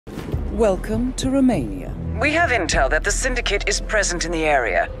Welcome to Romania. We have intel that the Syndicate is present in the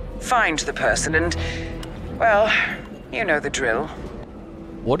area. Find the person and, well, you know the drill.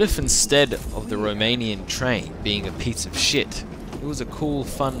 What if instead of the Romanian train being a piece of shit, it was a cool,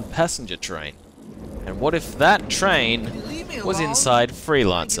 fun passenger train? And what if that train was inside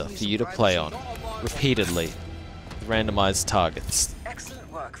Freelancer for you to play on, repeatedly, with randomized targets? Excellent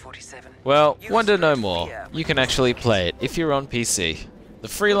work, 47. Well, wonder no more. You can actually play it if you're on PC. The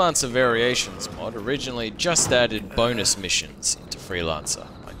Freelancer Variations mod originally just added bonus missions into Freelancer,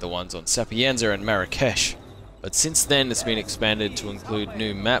 like the ones on Sapienza and Marrakesh. But since then it's been expanded to include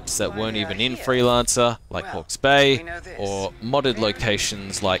new maps that weren't even in Freelancer, like Hawke's Bay, or modded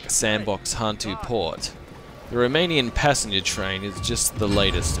locations like Sandbox Hantu Port. The Romanian passenger train is just the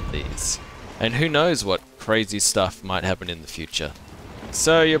latest of these. And who knows what crazy stuff might happen in the future.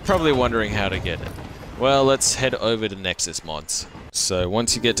 So you're probably wondering how to get it. Well, let's head over to Nexus Mods. So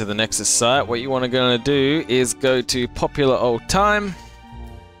once you get to the Nexus site, what you want to go and do is go to Popular Old Time,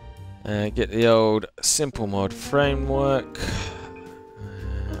 get the old Simple Mod framework.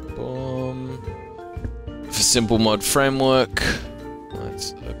 Boom. For Simple Mod framework,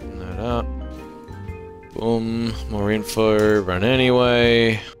 let's open that up. Boom. More info. Run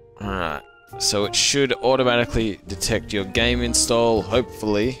anyway. Alright. So it should automatically detect your game install,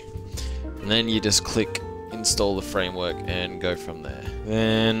 hopefully. And then you just click install the framework and go from there.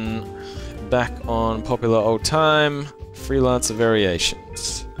 Then back on Popular Old Time, Freelancer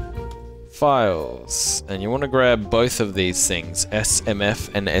Variations. Files. And you want to grab both of these things, SMF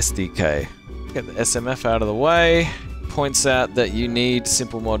and SDK. Get the SMF out of the way. Points out that you need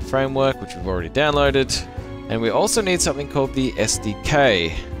Simple Mod Framework, which we've already downloaded. And we also need something called the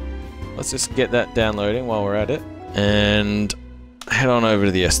SDK. Let's just get that downloading while we're at it. And head on over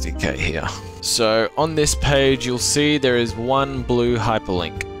to the SDK here. So on this page you'll see there is one blue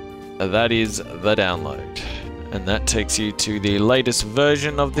hyperlink. That is the download. And that takes you to the latest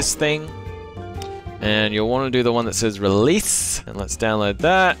version of this thing. And you'll want to do the one that says release. And let's download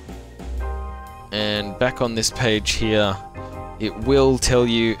that. And back on this page here, it will tell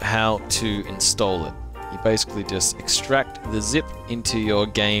you how to install it. You basically just extract the zip into your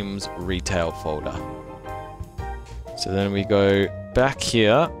game's retail folder. So then we go back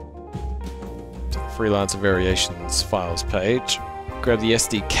here to the Freelancer Variations files page, grab the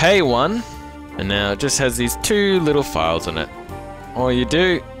SDK one, and now it just has these two little files on it. All you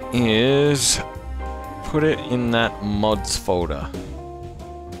do is put it in that mods folder.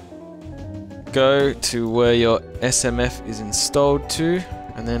 Go to where your SMF is installed to,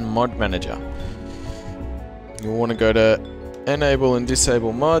 and then Mod Manager. You'll want to go to Enable and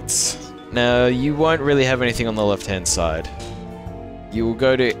Disable Mods. Now, you won't really have anything on the left-hand side. You will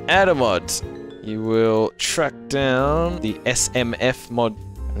go to Add a Mod. You will track down the SMF mod,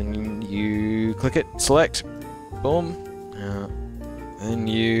 and you click it, select, boom. Then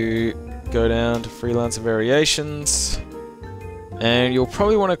you go down to Freelancer Variations, and you'll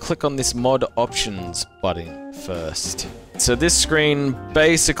probably want to click on this Mod Options button first. So this screen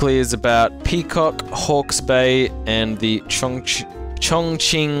basically is about Peacock, Hawke's Bay, and the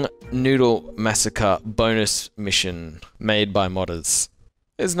Chongqing Noodle Massacre bonus mission made by modders.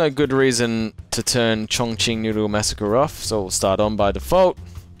 There's no good reason to turn Chongqing Noodle Massacre off, so we'll start on by default.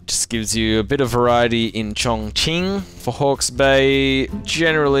 Just gives you a bit of variety in Chongqing. For Hawke's Bay,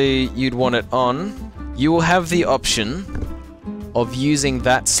 generally you'd want it on. You will have the option of using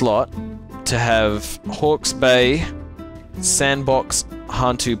that slot to have Hawke's Bay, Sandbox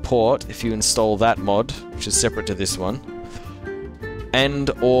Hantu Port, if you install that mod, which is separate to this one, and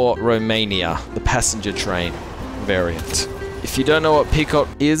or Romania, the passenger train variant. If you don't know what Peacock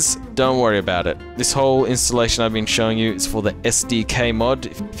is, don't worry about it. This whole installation I've been showing you is for the SDK mod.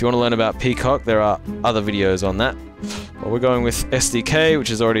 If you want to learn about Peacock, there are other videos on that. But we're going with SDK,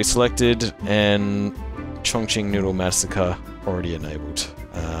 which is already selected, and Chongqing Noodle Massacre already enabled.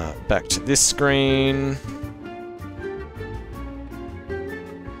 Back to this screen.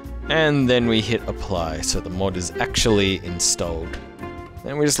 And then we hit apply, so the mod is actually installed.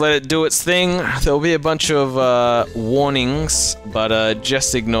 Then we just let it do its thing. There'll be a bunch of warnings, but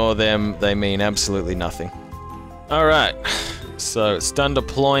just ignore them. They mean absolutely nothing. Alright, so it's done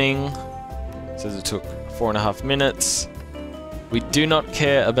deploying. It says it took 4.5 minutes. We do not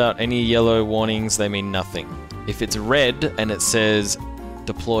care about any yellow warnings. They mean nothing. If it's red and it says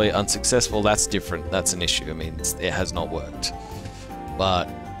deploy unsuccessful, that's different. That's an issue. It means it has not worked. But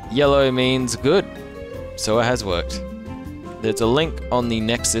yellow means good, so it has worked. There's a link on the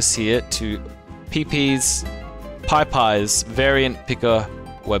Nexus here to PP's PyPi's variant picker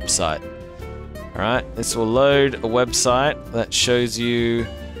website. Alright, this will load a website that shows you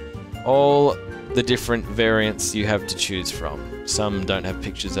all the different variants you have to choose from. Some don't have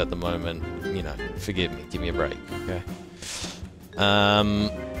pictures at the moment, you know, forgive me, give me a break, okay?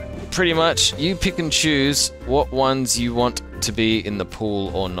 Pretty much, you pick and choose what ones you want to be in the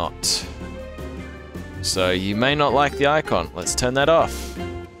pool or not. So you may not like the icon, let's turn that off.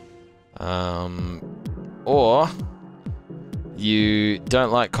 Or you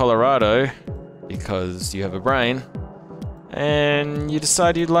don't like Colorado because you have a brain, and you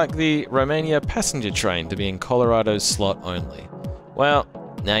decide you'd like the Romania passenger train to be in Colorado's slot only. Well,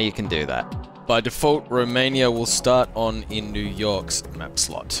 now you can do that. By default, Romania will start on in New York's map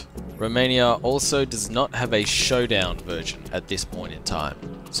slot. Romania also does not have a showdown version at this point in time,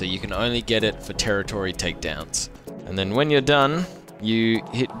 so you can only get it for territory takedowns. And then when you're done, you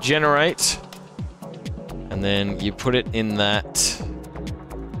hit generate, and then you put it in that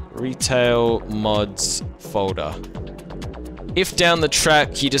retail mods folder. If down the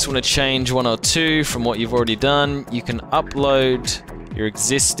track you just want to change one or two from what you've already done, you can upload your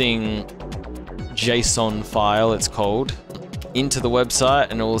existing JSON file, it's called, into the website,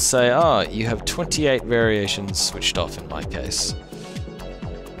 and it will say, oh, you have 28 variations switched off in my case.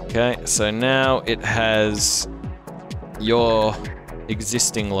 Okay, so now it has your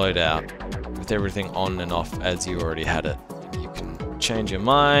existing loadout with everything on and off as you already had it. You can change your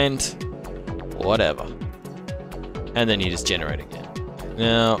mind, whatever. And then you just generate again.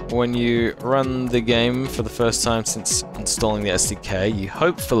 Now, when you run the game for the first time since installing the SDK, you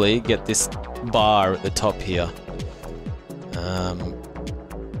hopefully get this bar at the top here.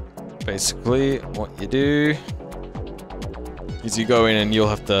 Basically, what you do is you go in and you'll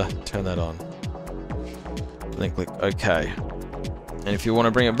have to turn that on. Then click OK. And if you want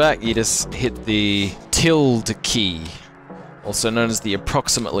to bring it back, you just hit the tilde key, also known as the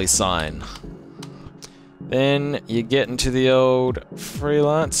approximately sign. Then you get into the old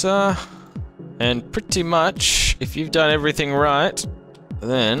Freelancer, and pretty much, if you've done everything right,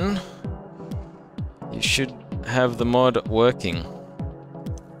 then you should have the mod working.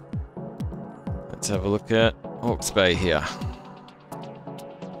 Let's have a look at Hawke's Bay here.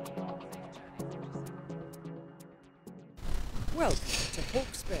 Welcome to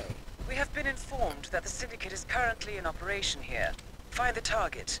Hawke's Bay. We have been informed that the syndicate is currently in operation here. Find the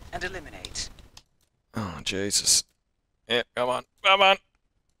target and eliminate. Oh, Jesus. Yeah, come on, come on.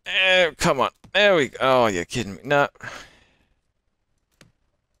 Come on. There we go. Oh, you're kidding me. No.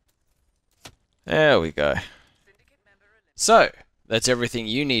 There we go. So, that's everything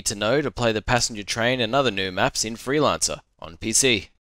you need to know to play the passenger train and other new maps in Freelancer on PC.